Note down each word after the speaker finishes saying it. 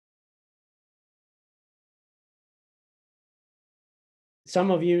some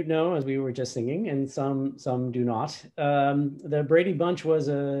of you know, as we were just singing, and some do not. The Brady Bunch was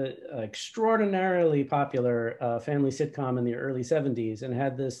a extraordinarily popular family sitcom in the early 70s and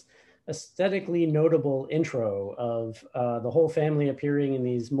had this aesthetically notable intro of the whole family appearing in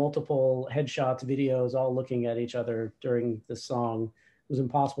these multiple headshots, videos, all looking at each other during the song. It was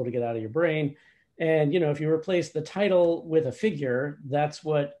impossible to get out of your brain. And, if you replace the title with a figure, that's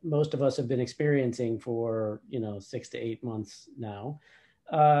what most of us have been experiencing for, 6 to 8 months now.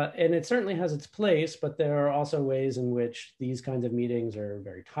 And it certainly has its place, but there are also ways in which these kinds of meetings are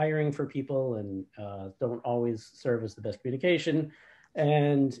very tiring for people and don't always serve as the best communication.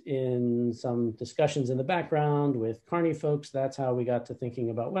 And in some discussions in the background with Carney folks, that's how we got to thinking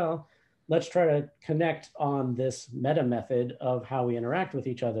about, well, let's try to connect on this meta method of how we interact with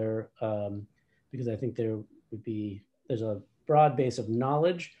each other, because I think there's a broad base of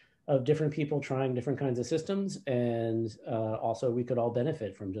knowledge of different people trying different kinds of systems. And also we could all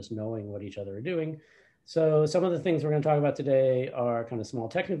benefit from just knowing what each other are doing. So some of the things we're going to talk about today are kind of small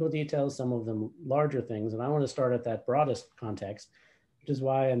technical details, some of them larger things. And I want to start at that broadest context, which is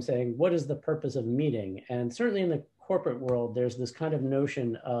why I'm saying, what is the purpose of a meeting? And certainly in the corporate world, there's this kind of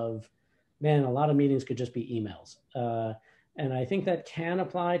notion of, man, a lot of meetings could just be emails. And I think that can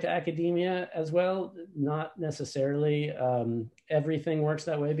apply to academia as well. Not necessarily everything works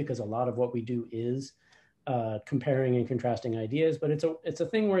that way, because a lot of what we do is comparing and contrasting ideas, but it's a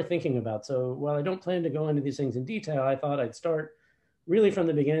thing worth thinking about. So while I don't plan to go into these things in detail, I thought I'd start really from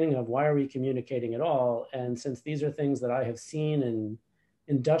the beginning of why are we communicating at all? And since these are things that I have seen in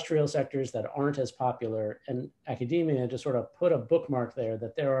industrial sectors that aren't as popular, and academia, just sort of put a bookmark there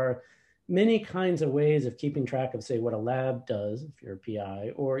that there are many kinds of ways of keeping track of, say, what a lab does, if you're a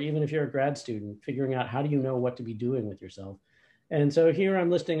PI, or even if you're a grad student, figuring out how do you know what to be doing with yourself. And so here I'm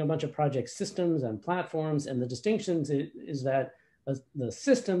listing a bunch of project systems and platforms, and the distinctions is that the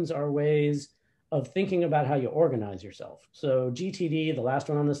systems are ways of thinking about how you organize yourself. So GTD, the last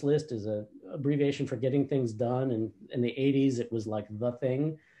one on this list, is an abbreviation for getting things done. And in the 80s, it was like the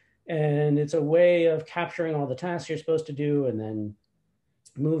thing. And it's a way of capturing all the tasks you're supposed to do and then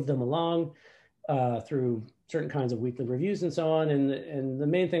move them along through certain kinds of weekly reviews and so on. And the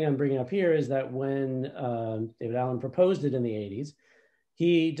main thing I'm bringing up here is that when David Allen proposed it in the 80s,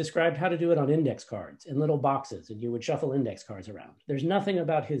 he described how to do it on index cards in little boxes, and you would shuffle index cards around. There's nothing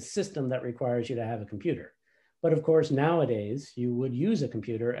about his system that requires you to have a computer. But of course, nowadays, you would use a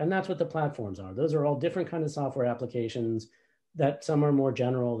computer, and that's what the platforms are. Those are all different kinds of software applications that some are more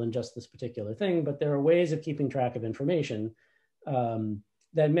general than just this particular thing, but there are ways of keeping track of information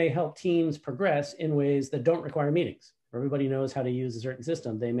that may help teams progress in ways that don't require meetings. Everybody knows how to use a certain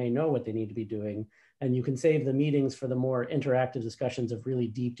system. They may know what they need to be doing, and you can save the meetings for the more interactive discussions of really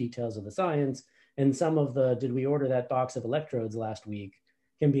deep details of the science. And some of the, did we order that box of electrodes last week,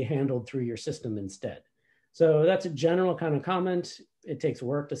 can be handled through your system instead. So that's a general kind of comment. It takes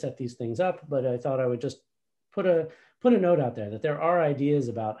work to set these things up, but I thought I would just put a note out there that there are ideas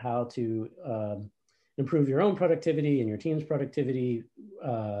about how to improve your own productivity and your team's productivity,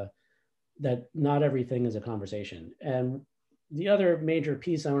 that not everything is a conversation. And the other major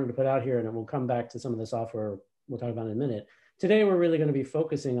piece I wanted to put out here, and we'll come back to some of the software we'll talk about in a minute. Today, we're really going to be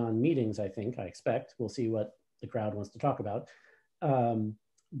focusing on meetings, I expect. We'll see what the crowd wants to talk about.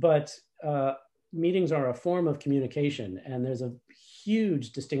 But meetings are a form of communication, and there's a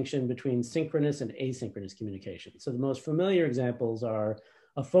huge distinction between synchronous and asynchronous communication. So the most familiar examples are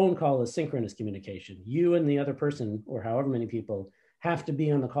a phone call is synchronous communication. You and the other person, or however many people, have to be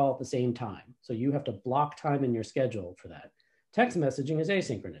on the call at the same time. So you have to block time in your schedule for that. Text messaging is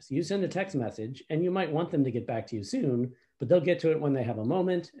asynchronous. You send a text message and you might want them to get back to you soon, but they'll get to it when they have a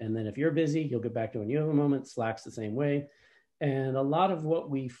moment. And then if you're busy, you'll get back to it when you have a moment. Slack's the same way. And a lot of what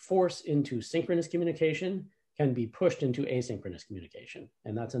we force into synchronous communication can be pushed into asynchronous communication.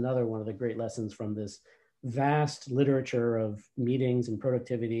 And that's another one of the great lessons from this vast literature of meetings and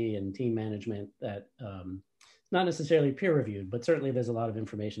productivity and team management that not necessarily peer reviewed, but certainly there's a lot of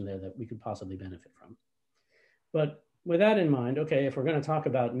information there that we could possibly benefit from. But with that in mind, okay, if we're going to talk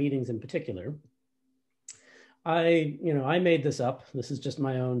about meetings in particular, I made this up. This is just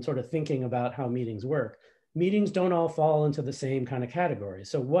my own sort of thinking about how meetings work. Meetings don't all fall into the same kind of category.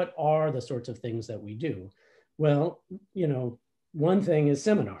 So what are the sorts of things that we do? Well, one thing is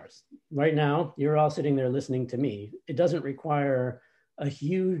seminars. Right now, you're all sitting there listening to me. It doesn't require a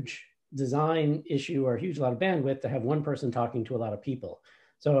huge design issue or a huge lot of bandwidth to have one person talking to a lot of people.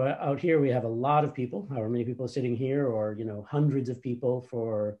 So out here, we have a lot of people, however many people are sitting here, or hundreds of people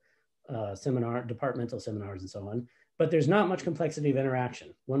for departmental seminars and so on. But there's not much complexity of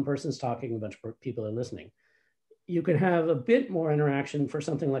interaction. One person's talking, a bunch of people are listening. you can have a bit more interaction for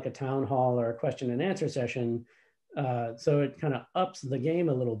something like a town hall or a question and answer session. So it kind of ups the game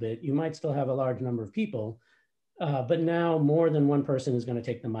a little bit. You might still have a large number of people, but now more than one person is going to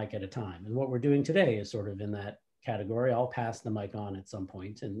take the mic at a time. And what we're doing today is sort of in that category. I'll pass the mic on at some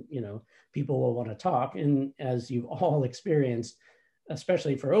point, and people will want to talk. And as you've all experienced,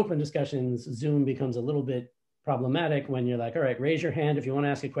 especially for open discussions, Zoom becomes a little bit problematic when you're like, all right, raise your hand if you want to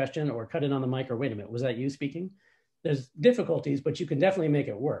ask a question, or cut it on the mic, or wait a minute, was that you speaking? There's difficulties, but you can definitely make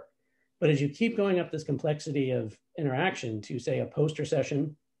it work. But as you keep going up this complexity of interaction to, say, a poster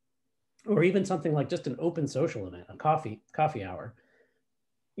session, or even something like just an open social event, a coffee hour,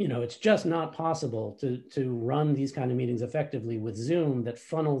 it's just not possible to run these kind of meetings effectively with Zoom that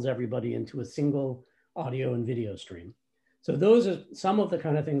funnels everybody into a single audio and video stream. So those are some of the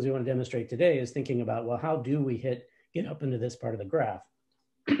kind of things we want to demonstrate today, is thinking about, well, how do we get up into this part of the graph?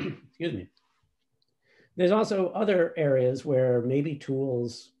 Excuse me. There's also other areas where maybe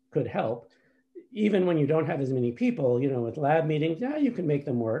tools could help. Even when you don't have as many people, with lab meetings, yeah, you can make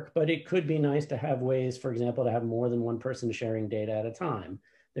them work, but it could be nice to have ways, for example, to have more than one person sharing data at a time.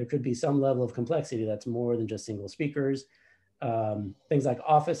 There could be some level of complexity that's more than just single speakers. Things like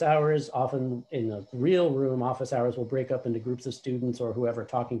office hours, often in the real room, office hours will break up into groups of students or whoever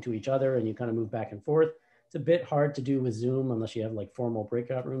talking to each other, and you kind of move back and forth. It's a bit hard to do with Zoom unless you have like formal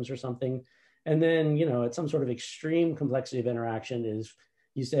breakout rooms or something. And then, at some sort of extreme complexity of interaction is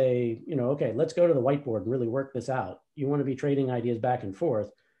you say, okay, let's go to the whiteboard and really work this out. You want to be trading ideas back and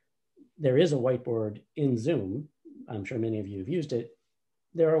forth. There is a whiteboard in Zoom. I'm sure many of you have used it.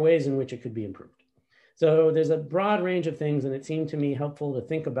 There are ways in which it could be improved. So there's a broad range of things, and it seemed to me helpful to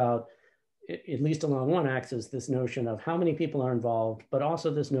think about, at least along one axis, this notion of how many people are involved, but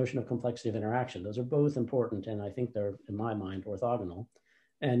also this notion of complexity of interaction. Those are both important, and I think they're, in my mind, orthogonal.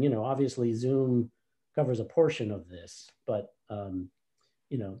 And, obviously Zoom covers a portion of this, but,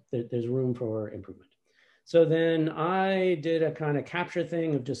 there's room for improvement. So then I did a kind of capture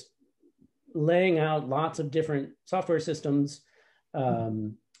thing of just laying out lots of different software systems,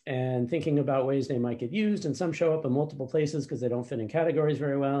 and thinking about ways they might get used. And some show up in multiple places because they don't fit in categories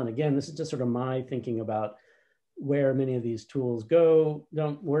very well. And again, this is just sort of my thinking about where many of these tools go.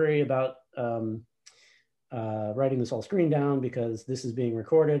 Don't worry about writing this whole screen down, because this is being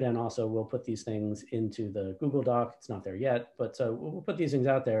recorded, and also we'll put these things into the Google Doc. It's not there yet, but so we'll put these things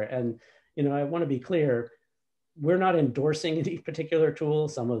out there. And I want to be clear, we're not endorsing any particular tool.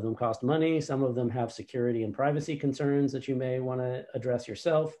 Some of them cost money. Some of them have security and privacy concerns that you may want to address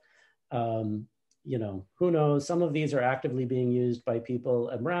yourself. Who knows? Some of these are actively being used by people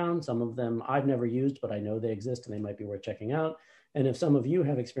around. Some of them I've never used, but I know they exist and they might be worth checking out. And if some of you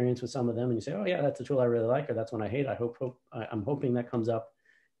have experience with some of them and you say, oh yeah, that's a tool I really like, or that's one I hate, I'm hoping that comes up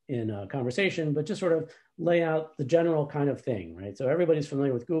in a conversation, but just sort of lay out the general kind of thing, right? So everybody's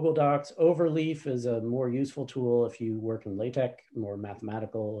familiar with Google Docs. Overleaf is a more useful tool if you work in LaTeX, more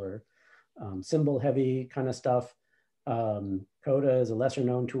mathematical or symbol heavy kind of stuff. Coda is a lesser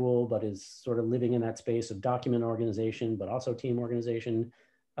known tool, but is sort of living in that space of document organization, but also team organization.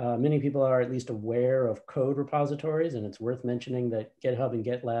 Many people are at least aware of code repositories, and it's worth mentioning that GitHub and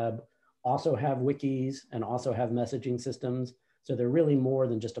GitLab also have wikis and also have messaging systems. So they're really more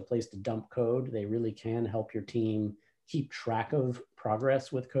than just a place to dump code. They really can help your team keep track of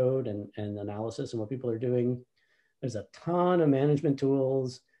progress with code and analysis and what people are doing. There's a ton of management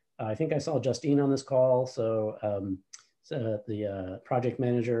tools. I think I saw Justine on this call. So, the project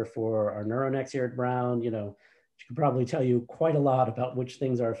manager for our NeuroNext here at Brown, she could probably tell you quite a lot about which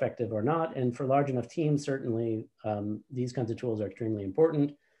things are effective or not. And for large enough teams, certainly these kinds of tools are extremely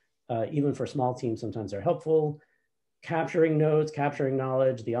important. Even for small teams, sometimes they're helpful. Capturing notes, capturing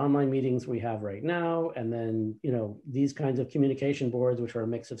knowledge, the online meetings we have right now, and then, these kinds of communication boards, which are a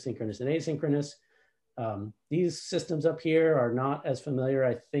mix of synchronous and asynchronous. These systems up here are not as familiar,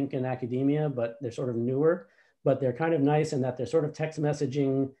 I think, in academia, but they're sort of newer, but they're kind of nice in that they're sort of text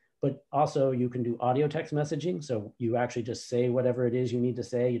messaging, but also you can do audio text messaging. So you actually just say whatever it is you need to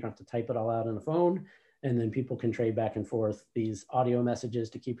say. You don't have to type it all out on a phone, and then people can trade back and forth these audio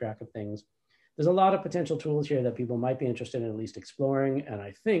messages to keep track of things. There's a lot of potential tools here that people might be interested in at least exploring. And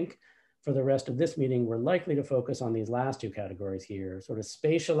I think for the rest of this meeting, we're likely to focus on these last two categories here, sort of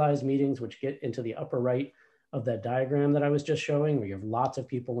spatialized meetings, which get into the upper right of that diagram that I was just showing, where you have lots of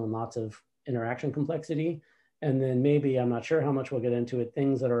people and lots of interaction complexity. And then maybe, I'm not sure how much we'll get into it,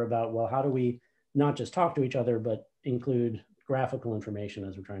 things that are about, well, how do we not just talk to each other, but include graphical information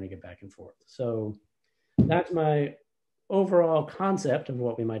as we're trying to get back and forth. So that's my overall concept of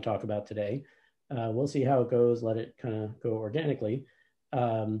what we might talk about today. We'll see how it goes, let it kind of go organically.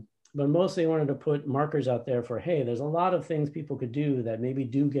 but mostly I wanted to put markers out there for, hey, there's a lot of things people could do that maybe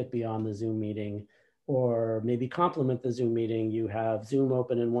do get beyond the Zoom meeting, or maybe complement the Zoom meeting. You have Zoom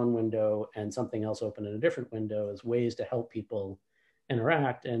open in one window and something else open in a different window as ways to help people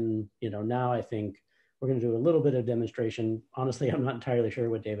interact. And, now I think we're going to do a little bit of demonstration. Honestly, I'm not entirely sure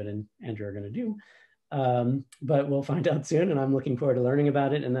what David and Andrew are going to do. But we'll find out soon, and I'm looking forward to learning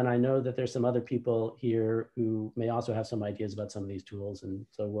about it. And then I know that there's some other people here who may also have some ideas about some of these tools, and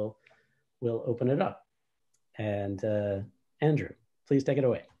so we'll open it up. And Andrew, please take it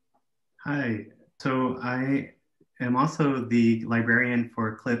away. Hi. So I am also the librarian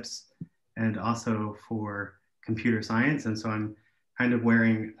for CLIPS and also for computer science, and so I'm kind of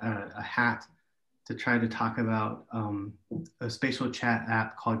wearing a hat to try to talk about a spatial chat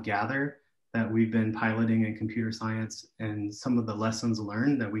app called Gather that we've been piloting in computer science, and some of the lessons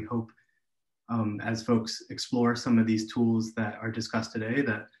learned that we hope as folks explore some of these tools that are discussed today,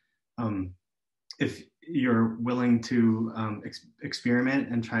 that if you're willing to experiment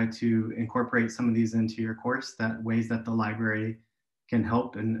and try to incorporate some of these into your course, that ways that the library can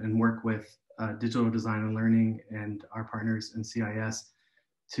help and work with digital design and learning and our partners in CIS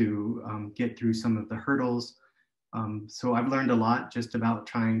to get through some of the hurdles. So I've learned a lot just about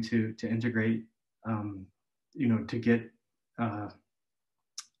trying to integrate, to get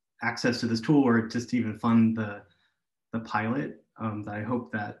access to this tool, or just even fund the pilot. That I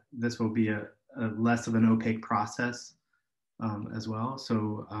hope that this will be a less of an opaque process as well.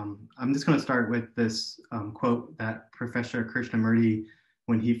 So I'm just going to start with this quote that Professor Krishnamurti,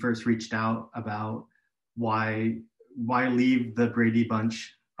 when he first reached out about why leave the Brady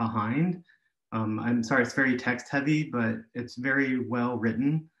Bunch behind. I'm sorry, it's very text heavy, but it's very well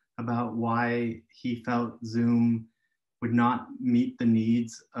written about why he felt Zoom would not meet the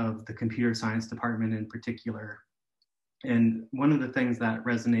needs of the computer science department in particular. And one of the things that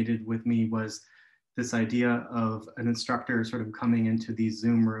resonated with me was this idea of an instructor sort of coming into these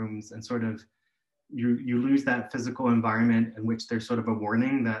Zoom rooms and sort of you lose that physical environment in which there's sort of a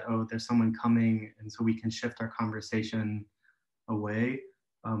warning that, oh, there's someone coming, and so we can shift our conversation away,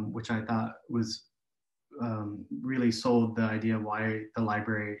 which I thought was really sold the idea why the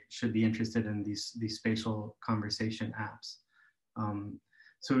library should be interested in these spatial conversation apps.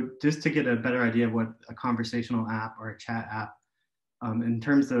 So just to get a better idea of what a conversational app or a chat app, in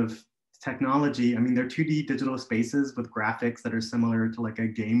terms of technology, I mean, they're 2D digital spaces with graphics that are similar to like a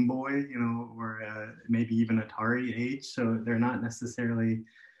Game Boy, or maybe even Atari age. So they're not necessarily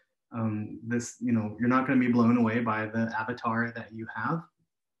you're not going to be blown away by the avatar that you have.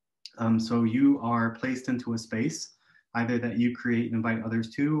 So you are placed into a space, either that you create and invite others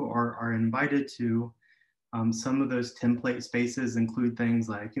to, or are invited to. Some of those template spaces include things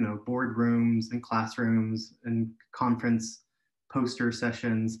like, boardrooms and classrooms and conference poster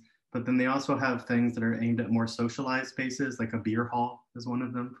sessions, but then they also have things that are aimed at more socialized spaces, like a beer hall is one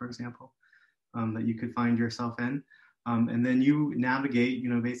of them, for example, that you could find yourself in. And then you navigate,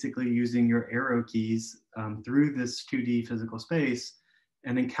 basically using your arrow keys through this 2D physical space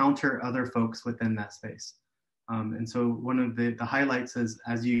and encounter other folks within that space. And so one of the highlights is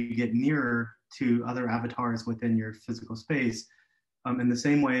as you get nearer to other avatars within your physical space, in the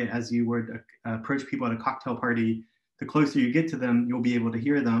same way as you would approach people at a cocktail party, the closer you get to them, you'll be able to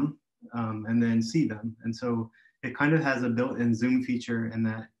hear them and then see them. And so it kind of has a built-in Zoom feature in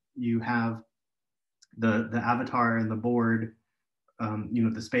that you have the avatar and the board,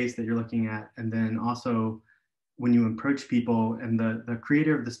 the space that you're looking at, and then also when you approach people, and the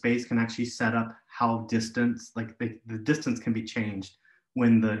creator of the space can actually set up how distance, like the distance can be changed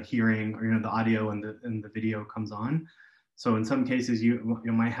when the hearing or the audio and the video comes on. So in some cases you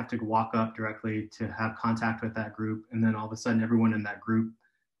might have to walk up directly to have contact with that group, and then all of a sudden everyone in that group,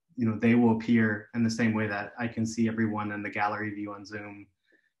 they will appear in the same way that I can see everyone in the gallery view on Zoom,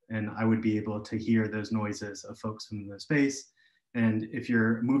 and I would be able to hear those noises of folks from the space. And if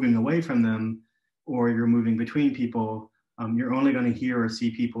you're moving away from them, or you're moving between people, you're only going to hear or see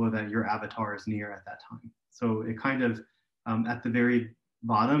people that your avatar is near at that time. So it kind of, at the very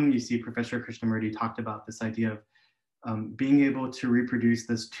bottom, you see Professor Krishnamurti talked about this idea of being able to reproduce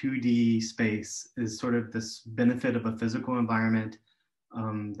this 2D space is sort of this benefit of a physical environment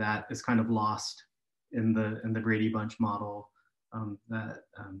that is kind of lost in the Brady Bunch model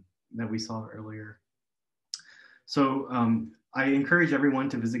that we saw earlier. So I encourage everyone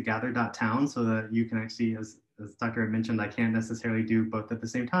to visit Gather.town so that you can actually, as Dr. mentioned, I can't necessarily do both at the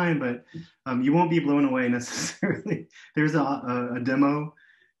same time, but you won't be blown away necessarily. There's a demo,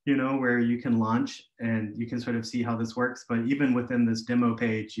 where you can launch and you can sort of see how this works. But even within this demo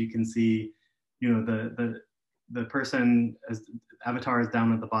page, you can see, the the person as avatar is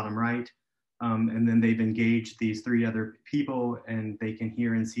down at the bottom right, and then they've engaged these 3 other people, and they can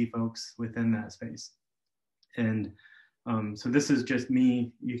hear and see folks within that space. And so this is just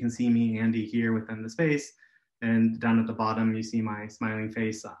me. You can see me, Andy, here within the space. And down at the bottom, you see my smiling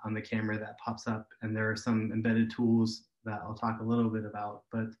face on the camera that pops up. And there are some embedded tools that I'll talk a little bit about.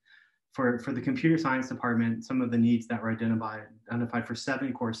 But for the computer science department, some of the needs that were identified for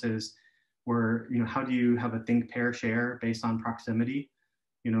 7 courses were, how do you have a think, pair, share based on proximity?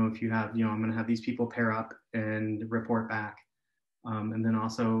 If you have, I'm going to have these people pair up and report back. And then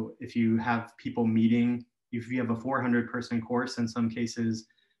also, if you have people meeting, if you have a 400-person course, in some cases,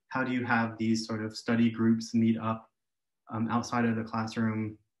 how do you have these sort of study groups meet up outside of the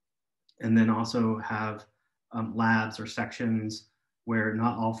classroom, and then also have labs or sections where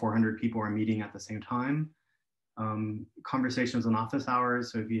not all 400 people are meeting at the same time. Conversations on office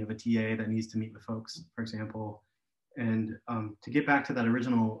hours, so if you have a TA that needs to meet with folks, for example. And to get back to that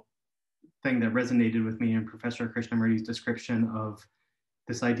original thing that resonated with me in Professor Krishnamurti's description of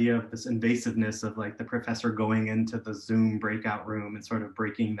this idea of this invasiveness of like the professor going into the Zoom breakout room and sort of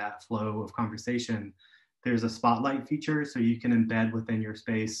breaking that flow of conversation, there's a spotlight feature, so you can embed within your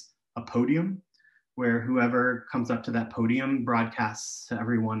space a podium where whoever comes up to that podium broadcasts to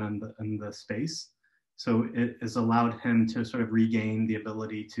everyone in the space. So it has allowed him to sort of regain the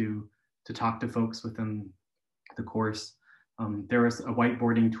ability to talk to folks within the course. There is a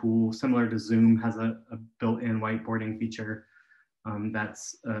whiteboarding tool similar to Zoom, has a built-in whiteboarding feature.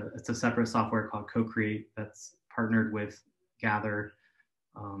 It's a separate software called Co-Create that's partnered with Gather.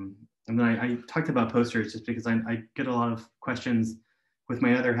 And then I talked about posters just because I get a lot of questions with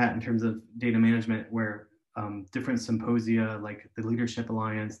my other hat in terms of data management, where different symposia like the Leadership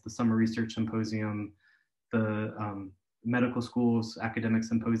Alliance, the Summer Research Symposium, the medical schools academic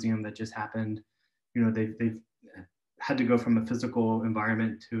symposium that just happened, they've had to go from a physical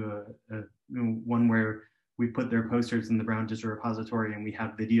environment to one where we put their posters in the Brown Digital Repository and we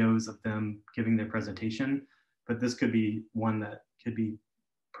have videos of them giving their presentation. But this could be one that could be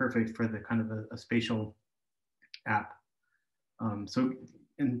perfect for the kind of a spatial app. So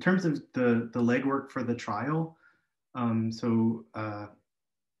in terms of the legwork for the trial,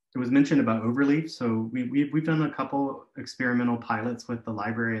 it was mentioned about Overleaf. So we've done a couple experimental pilots with the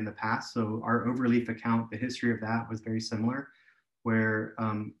library in the past. So our Overleaf account, the history of that was very similar, where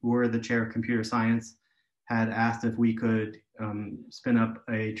Ur, the chair of computer science, had asked if we could spin up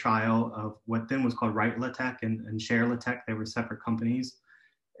a trial of what then was called Write LaTeX and Share LaTeX. They were separate companies.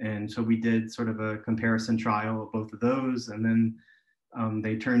 And so we did sort of a comparison trial of both of those. And then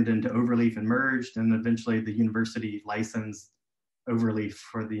they turned into Overleaf and merged. And eventually the university licensed Overleaf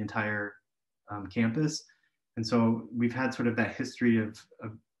for the entire campus. And so we've had sort of that history of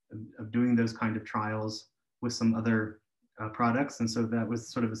doing those kind of trials with some other products. And so that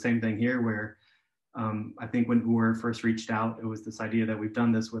was sort of the same thing here, where I think when Ur first reached out, it was this idea that we've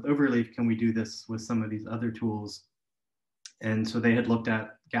done this with Overleaf, can we do this with some of these other tools? And so they had looked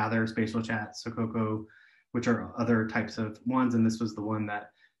at Gather, Spatial Chat, Sococo, which are other types of ones. And this was the one that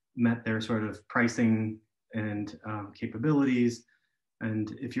met their sort of pricing and capabilities.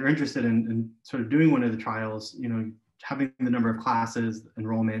 And if you're interested in sort of doing one of the trials, having the number of classes,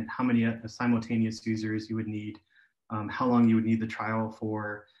 enrollment, how many simultaneous users you would need, how long you would need the trial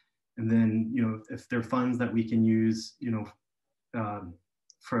for, and then, if there are funds that we can use,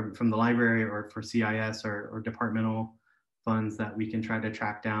 from the library or for CIS or departmental funds that we can try to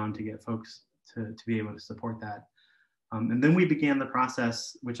track down to get folks to be able to support that. And then we began the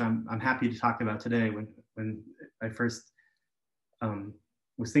process, which I'm happy to talk about today. When I first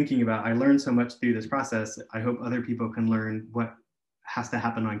was thinking about, I learned so much through this process. I hope other people can learn what has to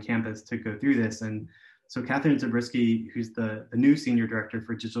happen on campus to go through this. And so Catherine Zabriskie, who's the new senior director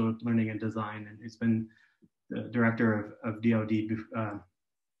for digital learning and design, and who's been the director of DLD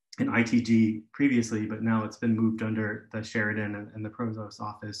in ITG previously, but now it's been moved under the Sheridan and the Provost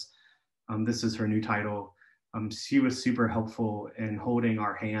office. This is her new title. She was super helpful in holding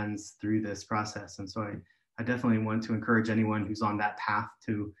our hands through this process. And so I definitely want to encourage anyone who's on that path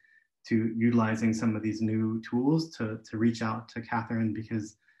to utilizing some of these new tools to reach out to Catherine,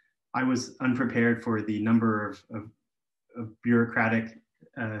 because I was unprepared for the number of bureaucratic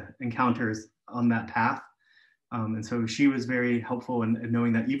encounters on that path. And so she was very helpful in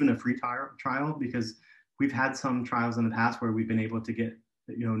knowing that even a free trial, because we've had some trials in the past where we've been able to get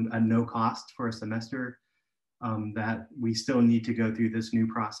at no cost for a semester, that we still need to go through this new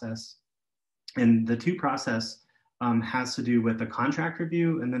process. And the two process has to do with the contract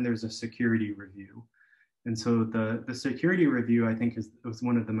review, and then there's a security review. And so the security review, I think, was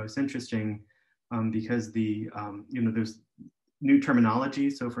one of the most interesting. because there's new terminology.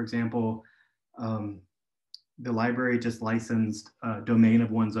 So for example, the library just licensed a domain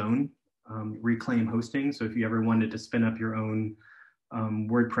of one's own, reclaim hosting. So if you ever wanted to spin up your own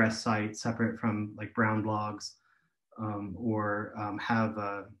WordPress site separate from like Brown blogs, or have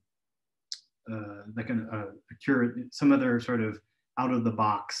some other sort of out of the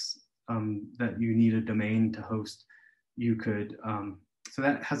box that you need a domain to host, you could. So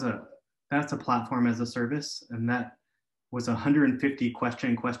that's a platform as a service, and that was a 150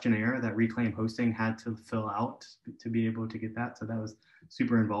 question questionnaire that Reclaim Hosting had to fill out to be able to get that. So that was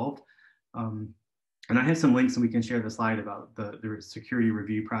super involved. And I have some links and we can share the slide about the security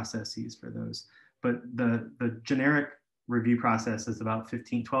review processes for those. But the generic review process is about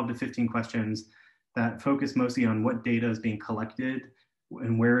 12 to 15 questions that focus mostly on what data is being collected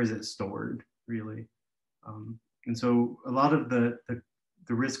and where is it stored, really. And so a lot of the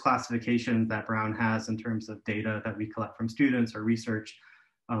risk classification that Brown has in terms of data that we collect from students or research,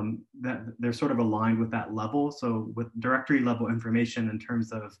 that they're sort of aligned with that level. So with directory level information in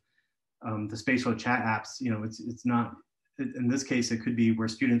terms of the spatial chat apps, it's not, in this case, it could be where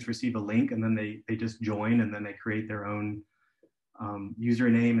students receive a link and then they just join and then they create their own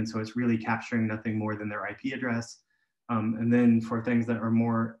username. And so it's really capturing nothing more than their IP address. And then for things that are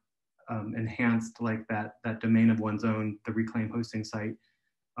more enhanced, like that domain of one's own, the Reclaim Hosting site,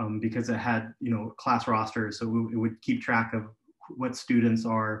 because it had class rosters, so it would keep track of what students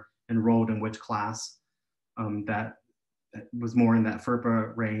are enrolled in which class. That was more in that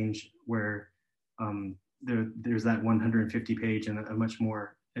FERPA range where there's that 150 page and a much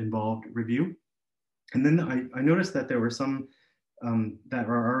more involved review. And then I noticed that there were some that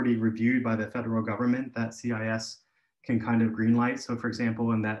are already reviewed by the federal government that CIS can kind of greenlight. So for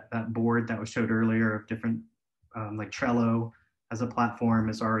example, in that board that was showed earlier of different, like Trello as a platform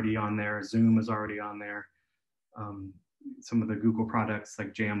is already on there, Zoom is already on there. Some of the Google products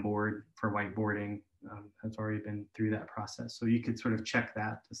like Jamboard for whiteboarding has already been through that process. So you could sort of check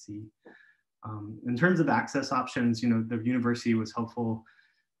that to see. In terms of access options, the university was helpful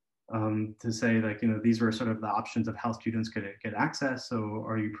to say, like, these were sort of the options of how students could get access. So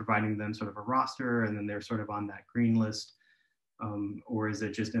are you providing them sort of a roster and then they're sort of on that green list? Or is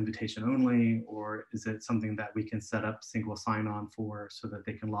it just invitation only? Or is it something that we can set up single sign-on for so that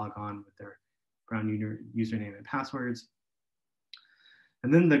they can log on with their Brown username and passwords?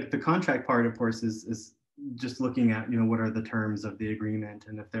 And then the contract part, of course, is just looking at, what are the terms of the agreement,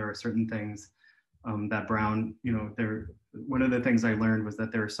 and if there are certain things that Brown, one of the things I learned was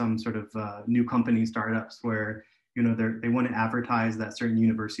that there are some sort of new company startups where, they want to advertise that certain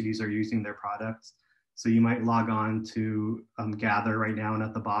universities are using their products. So you might log on to Gather right now, and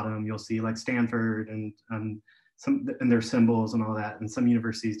at the bottom you'll see like Stanford and their symbols and all that. And some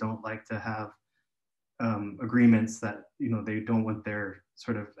universities don't like to have agreements that they don't want their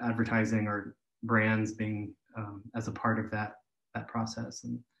sort of advertising or brands being as a part of that process,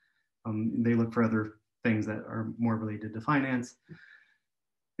 and they look for other things that are more related to finance.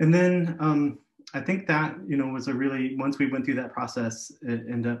 And then I think that was once we went through that process, it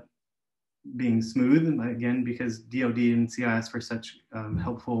ended up being smooth, and again, because DoD and CIS were such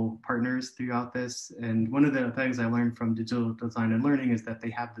helpful partners throughout this. And one of the things I learned from digital design and learning is that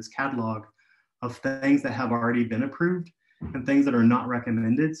they have this catalog of things that have already been approved and things that are not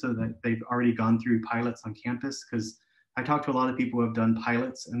recommended, so that they've already gone through pilots on campus. Because I talked to a lot of people who have done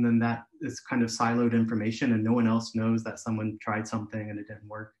pilots, and then that is kind of siloed information and no one else knows that someone tried something and it didn't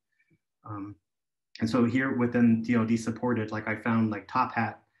work. And so here within DoD supported, like I found like Top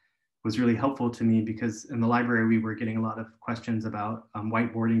Hat was really helpful to me, because in the library we were getting a lot of questions about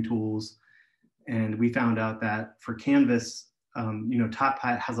whiteboarding tools. And we found out that for Canvas, Top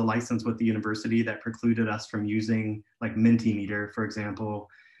Hat has a license with the university that precluded us from using like Mentimeter, for example,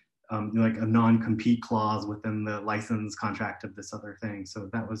 like a non-compete clause within the license contract of this other thing. So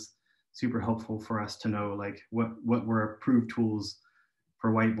that was super helpful for us to know like what were approved tools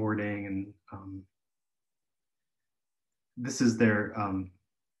for whiteboarding. And this is their,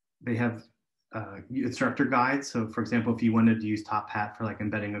 they have instructor guides. So for example, if you wanted to use Top Hat for like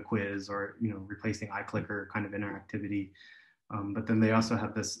embedding a quiz or, replacing iClicker kind of interactivity. But then they also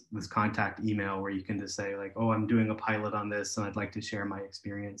have this contact email where you can just say like, oh, I'm doing a pilot on this and I'd like to share my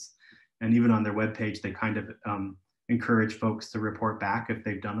experience. And even on their webpage, they kind of encourage folks to report back if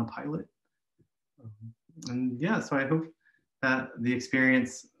they've done a pilot. And yeah, so I hope that the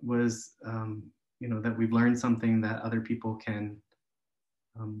experience was, that we've learned something that other people can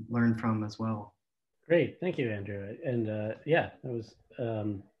learn from as well. Great, thank you, Andrew. And yeah, that was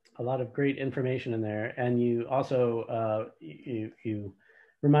a lot of great information in there. And you also you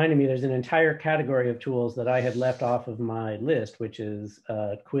reminded me there's an entire category of tools that I had left off of my list, which is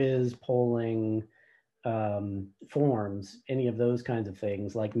quiz, polling, forms, any of those kinds of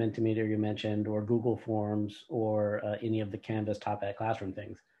things like Mentimeter you mentioned, or Google Forms, or any of the Canvas Top Hat Classroom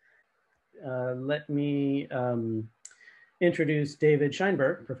things. Let me introduce David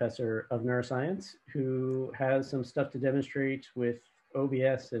Sheinberg, professor of neuroscience, who has some stuff to demonstrate with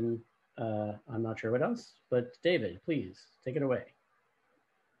OBS and I'm not sure what else, but David, please take it away.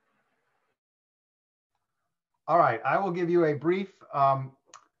 All right, I will give you a brief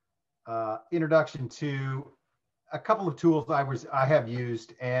introduction to a couple of tools I have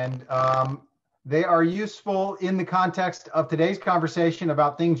used, and they are useful in the context of today's conversation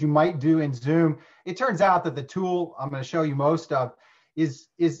about things you might do in Zoom. It turns out that the tool I'm going to show you most of is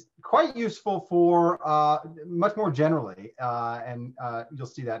quite useful for much more generally, and you'll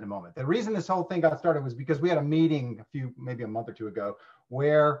see that in a moment. The reason this whole thing got started was because we had a meeting maybe a month or two ago,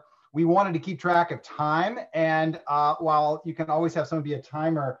 where we wanted to keep track of time, and while you can always have someone be a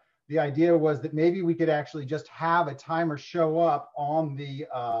timer, the idea was that maybe we could actually just have a timer show up on the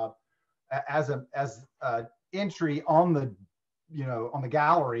as a entry on the on the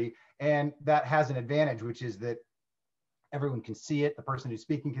gallery, and that has an advantage, which is that everyone can see it. The person who's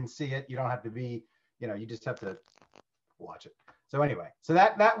speaking can see it. You don't have to be, you just have to watch it. So anyway, so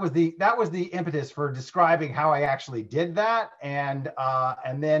that was the impetus for describing how I actually did that, and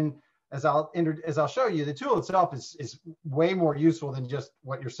then as I'll show you, the tool itself is way more useful than just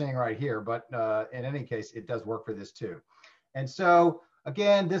what you're seeing right here. But in any case, it does work for this too. And so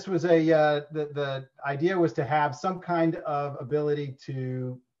again, this was the idea was to have some kind of ability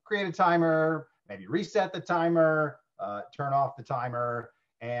to create a timer, maybe reset the timer, turn off the timer,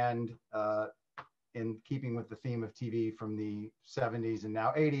 and in keeping with the theme of TV from the 70s and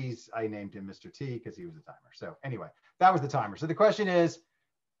now 80s, I named him Mr. T because he was a timer. So anyway, that was the timer. So the question is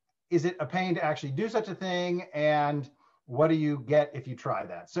it a pain to actually do such a thing? And what do you get if you try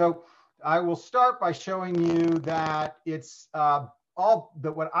that? So I will start by showing you that it's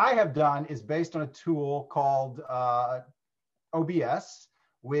what I have done is based on a tool called OBS,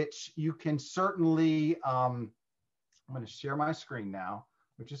 which you can certainly, I'm going to share my screen now,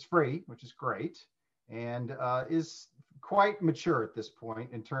 which is free, which is great, and is quite mature at this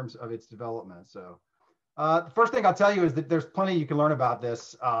point in terms of its development. So the first thing I'll tell you is that there's plenty you can learn about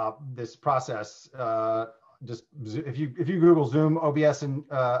this this process. Just if you Google Zoom OBS and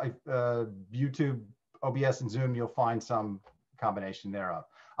YouTube OBS and Zoom, you'll find some combination thereof.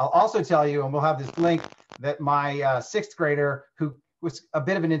 I'll also tell you, and we'll have this link, that my sixth grader, who was a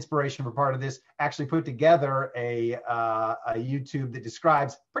bit of an inspiration for part of this, actually put together a YouTube that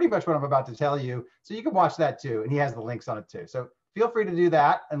describes pretty much what I'm about to tell you. So you can watch that too, and he has the links on it too. So feel free to do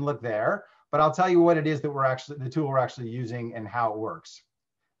that and look there. But I'll tell you what it is that the tool we're actually using and how it works.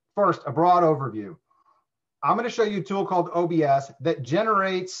 First, a broad overview. I'm going to show you a tool called OBS that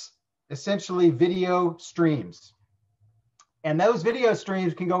generates essentially video streams. And those video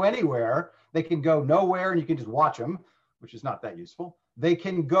streams can go anywhere. They can go nowhere and you can just watch them, which is not that useful. They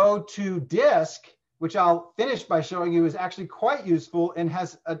can go to disk, which I'll finish by showing you is actually quite useful and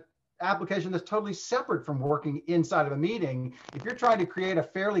has an application that's totally separate from working inside of a meeting. If you're trying to create a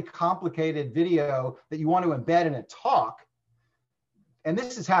fairly complicated video that you want to embed in a talk, and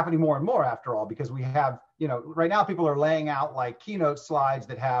this is happening more and more after all, because we have, right now people are laying out like keynote slides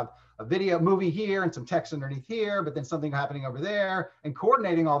that have a video movie here and some text underneath here, but then something happening over there, and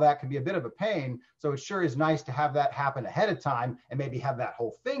coordinating all that can be a bit of a pain. So it sure is nice to have that happen ahead of time and maybe have that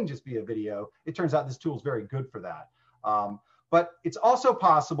whole thing just be a video. It turns out this tool is very good for that. But it's also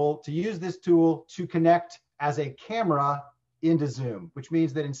possible to use this tool to connect as a camera into Zoom, which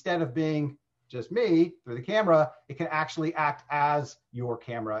means that instead of being just me through the camera, it can actually act as your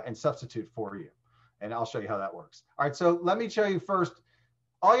camera and substitute for you. And I'll show you how that works. All right, so let me show you first.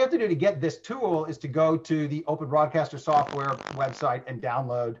 All you have to do to get this tool is to go to the Open Broadcaster Software website and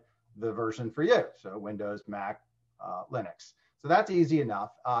download the version for you. So Windows, Mac, Linux. So that's easy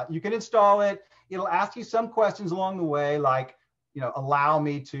enough. You can install it. It'll ask you some questions along the way, like, allow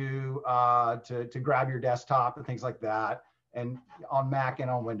me to grab your desktop and things like that. And on Mac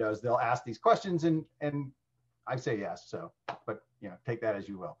and on Windows, they'll ask these questions, and I say yes. So, but take that as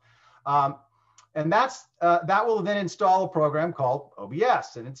you will. And that will then install a program called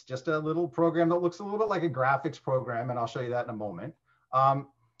OBS, and it's just a little program that looks a little bit like a graphics program, and I'll show you that in a moment.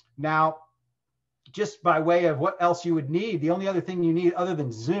 Now, just by way of what else you would need, the only other thing you need other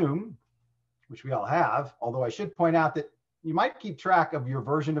than Zoom, which we all have, although I should point out that you might keep track of your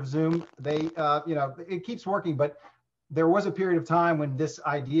version of Zoom. It keeps working, but there was a period of time when this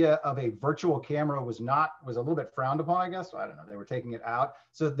idea of a virtual camera was a little bit frowned upon, I guess. I don't know, they were taking it out.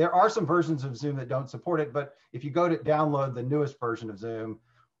 So there are some versions of Zoom that don't support it, but if you go to download the newest version of Zoom,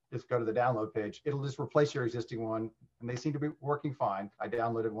 just go to the download page, it'll just replace your existing one, and they seem to be working fine. I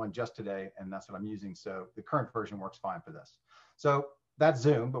downloaded one just today, and that's what I'm using. So the current version works fine for this. So that's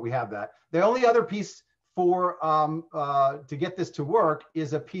Zoom, but we have that. The only other piece for to get this to work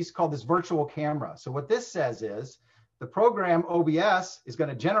is a piece called this virtual camera. So what this says is the program OBS is going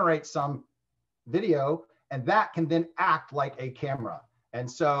to generate some video, and that can then act like a camera. And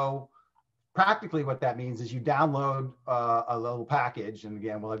so practically what that means is you download a little package, and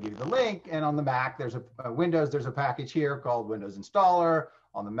again, we'll give you the link. And on the Mac, there's a Windows, there's a package here called Windows Installer.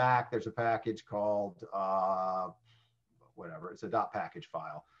 On the Mac, there's a package called whatever, it's a .package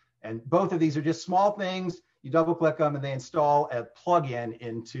file. And both of these are just small things. You double click them and they install a plugin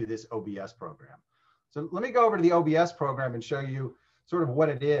into this OBS program. So let me go over to the OBS program and show you sort of what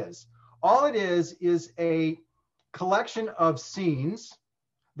it is. All it is a collection of scenes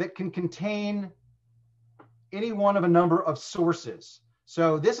that can contain any one of a number of sources.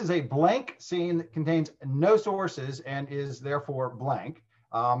 So this is a blank scene that contains no sources and is therefore blank.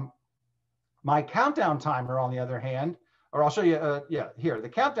 My countdown timer, on the other hand, or I'll show you, here, the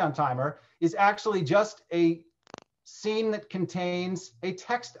countdown timer is actually just a scene that contains a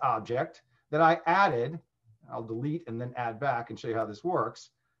text object that I added. I'll delete and then add back and show you how this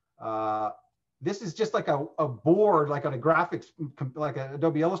works. This is just like a board, like on a graphics, like an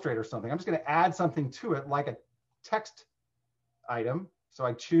Adobe Illustrator or something. I'm just gonna add something to it like a text item. So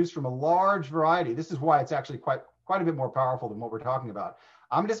I choose from a large variety. This is why it's actually quite a bit more powerful than what we're talking about.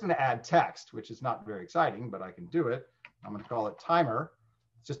 I'm just gonna add text, which is not very exciting, but I can do it. I'm gonna call it timer.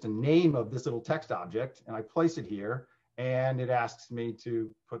 It's just a name of this little text object, and I place it here, and it asks me to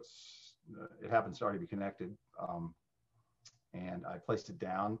put, it happens to already be connected, and I placed it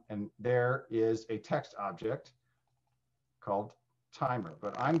down, and there is a text object called timer,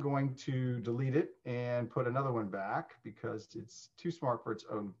 but I'm going to delete it and put another one back because it's too smart for its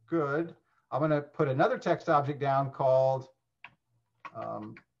own good. I'm gonna put another text object down called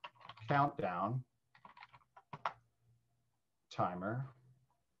countdown timer,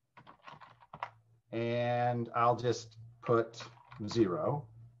 and I'll just put 0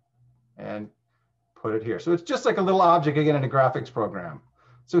 and put it here. So it's just like a little object again in a graphics program.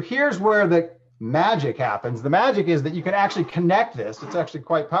 So here's where the magic happens. The magic is that you can actually connect this. It's actually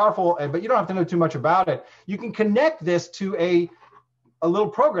quite powerful, but you don't have to know too much about it. You can connect this to a little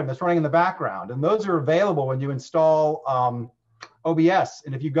program that's running in the background, and those are available when you install OBS.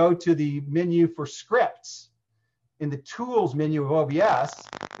 And if you go to the menu for scripts, in the tools menu of OBS,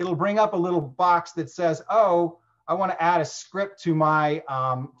 it'll bring up a little box that says, oh, I want to add a script to my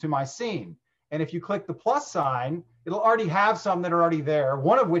scene. And if you click the plus sign, it'll already have some that are already there,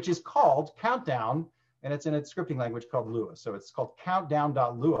 one of which is called Countdown, and it's in a scripting language called Lua. So it's called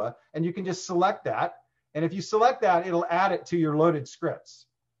countdown.lua, and you can just select that. And if you select that, it'll add it to your loaded scripts.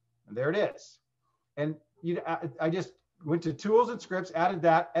 And there it is. And I just went to Tools and Scripts, added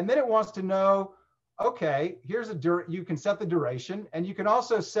that, and then it wants to know, okay, here's you can set the duration, and you can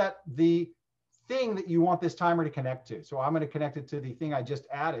also set the thing that you want this timer to connect to. So I'm going to connect it to the thing I just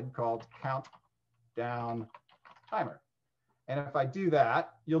added called Countdown Timer. And if I do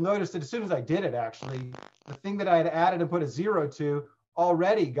that, you'll notice that as soon as I did it, actually, the thing that I had added and put a 0 to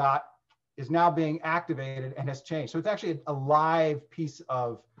already is now being activated and has changed. So it's actually a live piece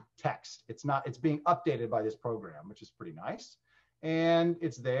of text. It's being updated by this program, which is pretty nice. And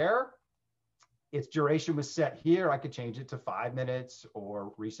it's there. Its duration was set here. I could change it to 5 minutes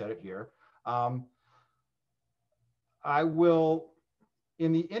or reset it here. I will,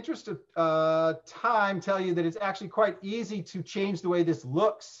 in the interest of time, tell you that it's actually quite easy to change the way this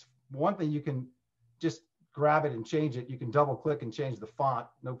looks. One thing, you can just grab it and change it. You can double click and change the font.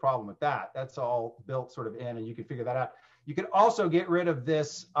 No problem with that. That's all built sort of in, and you can figure that out. You can also get rid of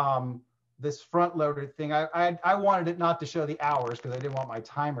this this front loaded thing. I wanted it not to show the hours because I didn't want my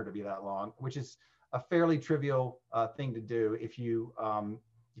timer to be that long, which is a fairly trivial thing to do. If you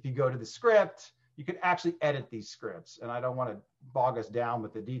go to the script, you can actually edit these scripts. And I don't want to bog us down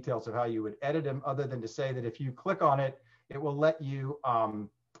with the details of how you would edit them, other than to say that if you click on it, it will let you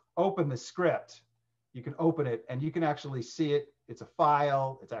open the script. You can open it and you can actually see it. It's a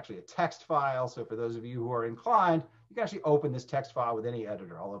file. It's actually a text file. So for those of you who are inclined, you can actually open this text file with any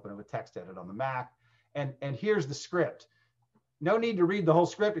editor. I'll open it with TextEdit on the Mac. And here's the script. No need to read the whole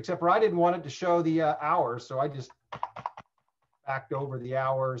script, except for I didn't want it to show the hours. So I just backed over the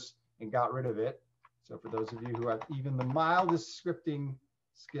hours and got rid of it. So for those of you who have even the mildest scripting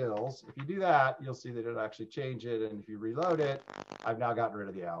skills. If you do that, you'll see that it'll actually change it. And if you reload it, I've now gotten rid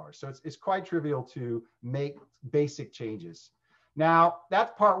of the hours. So it's quite trivial to make basic changes. Now,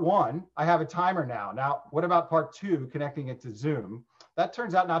 that's part one. I have a timer now. Now, what about part two, connecting it to Zoom? That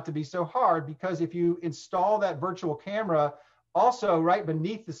turns out not to be so hard, because if you install that virtual camera, also right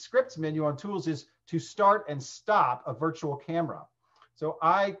beneath the scripts menu on tools is to start and stop a virtual camera. So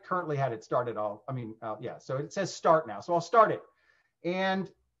I currently had it started yeah, so it says start now. So I'll start it. And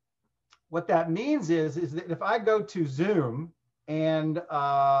what that means is that if I go to Zoom and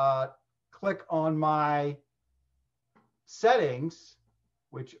click on my settings,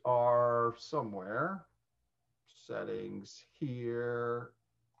 which are somewhere, settings here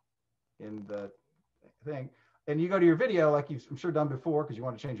in the thing, and you go to your video like you've, I'm sure, done before because you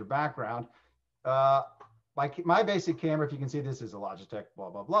want to change your background. My basic camera, if you can see, this is a Logitech, blah,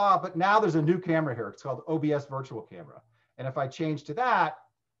 blah, blah. But now there's a new camera here. It's called OBS Virtual Camera. And if I change to that,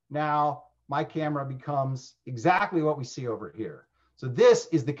 now my camera becomes exactly what we see over here. So this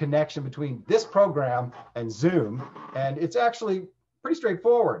is the connection between this program and Zoom. And it's actually pretty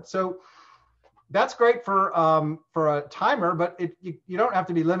straightforward. So that's great for a timer, but you don't have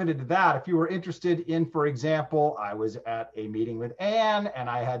to be limited to that. If you were interested in, for example, I was at a meeting with Anne and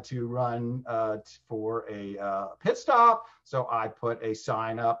I had to run for a pit stop. So I put a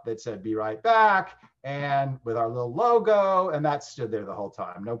sign up that said, "Be right back," and with our little logo, and that stood there the whole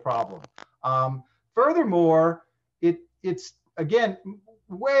time, no problem. Furthermore, it's, again,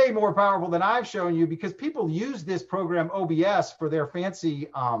 way more powerful than I've shown you, because people use this program OBS for their fancy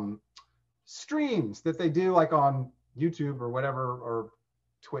streams that they do, like on YouTube or whatever, or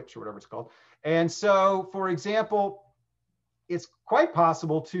Twitch or whatever it's called. And so, for example, it's quite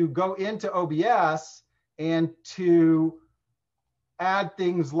possible to go into OBS and to add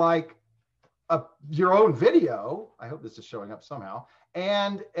things like your own video. I hope this is showing up somehow.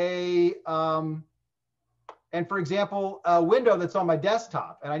 And and for example, a window that's on my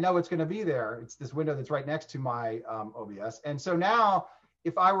desktop, and I know it's going to be there. It's this window that's right next to my OBS. And so now,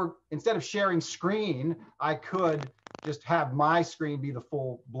 if I were, instead of sharing screen, I could just have my screen be the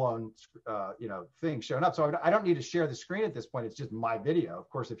full blown, thing showing up. So I don't need to share the screen at this point. It's just my video. Of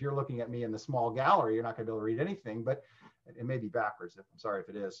course, if you're looking at me in the small gallery, you're not going to be able to read anything, but it may be backwards. I'm sorry if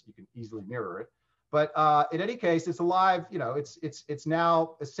it is. You can easily mirror it. But in any case, it's a live, it's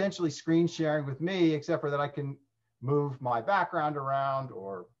now essentially screen sharing with me, except for that I can move my background around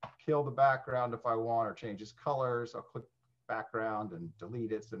or kill the background if I want, or change its colors. I'll click background and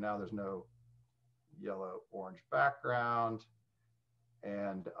delete it. So now there's no yellow orange background.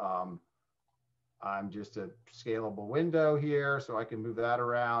 And I'm just a scalable window here, so I can move that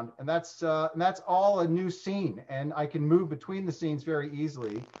around. And that's all a new scene, and I can move between the scenes very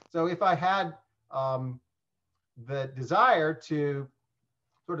easily. So if I had the desire to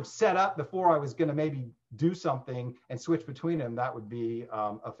sort of set up before I was going to maybe do something and switch between them, that would be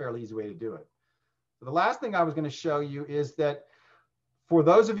a fairly easy way to do it. So the last thing I was going to show you is that for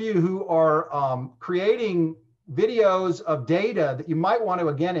those of you who are creating videos of data that you might want to,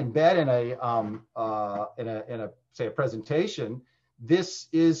 again, embed in a say a presentation, that's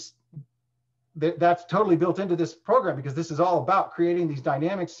totally built into this program, because this is all about creating these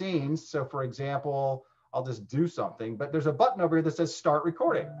dynamic scenes. So for example, I'll just do something, but there's a button over here that says start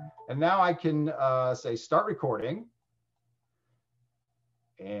recording. And now I can say start recording,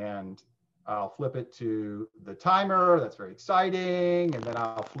 and I'll flip it to the timer. That's very exciting. And then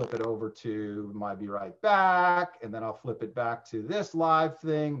I'll flip it over to my be right back. And then I'll flip it back to this live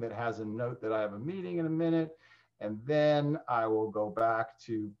thing that has a note that I have a meeting in a minute. And then I will go back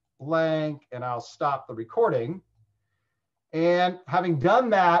to blank and I'll stop the recording. And having done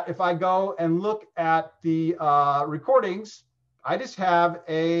that, if I go and look at the recordings, I just have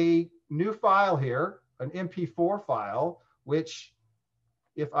a new file here, an MP4 file, which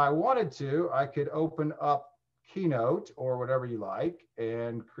if I wanted to, I could open up Keynote or whatever you like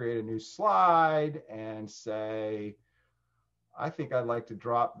and create a new slide and say, I think I'd like to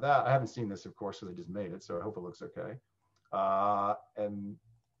drop that. I haven't seen this, of course, because I just made it, so I hope it looks okay. And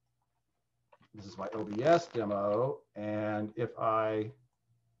this is my OBS demo. And if I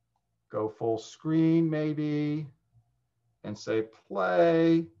go full screen maybe and say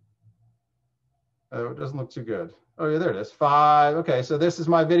play, oh, it doesn't look too good. Oh yeah, there it is, 5. Okay, so this is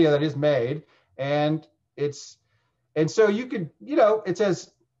my video that is made, and so you could, it's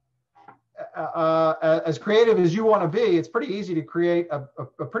as creative as you want to be. It's pretty easy to create a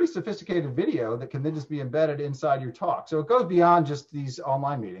pretty sophisticated video that can then just be embedded inside your talk. So it goes beyond just these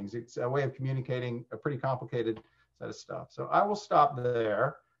online meetings. It's a way of communicating a pretty complicated set of stuff. So I will stop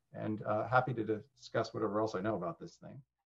there, and happy to discuss whatever else I know about this thing.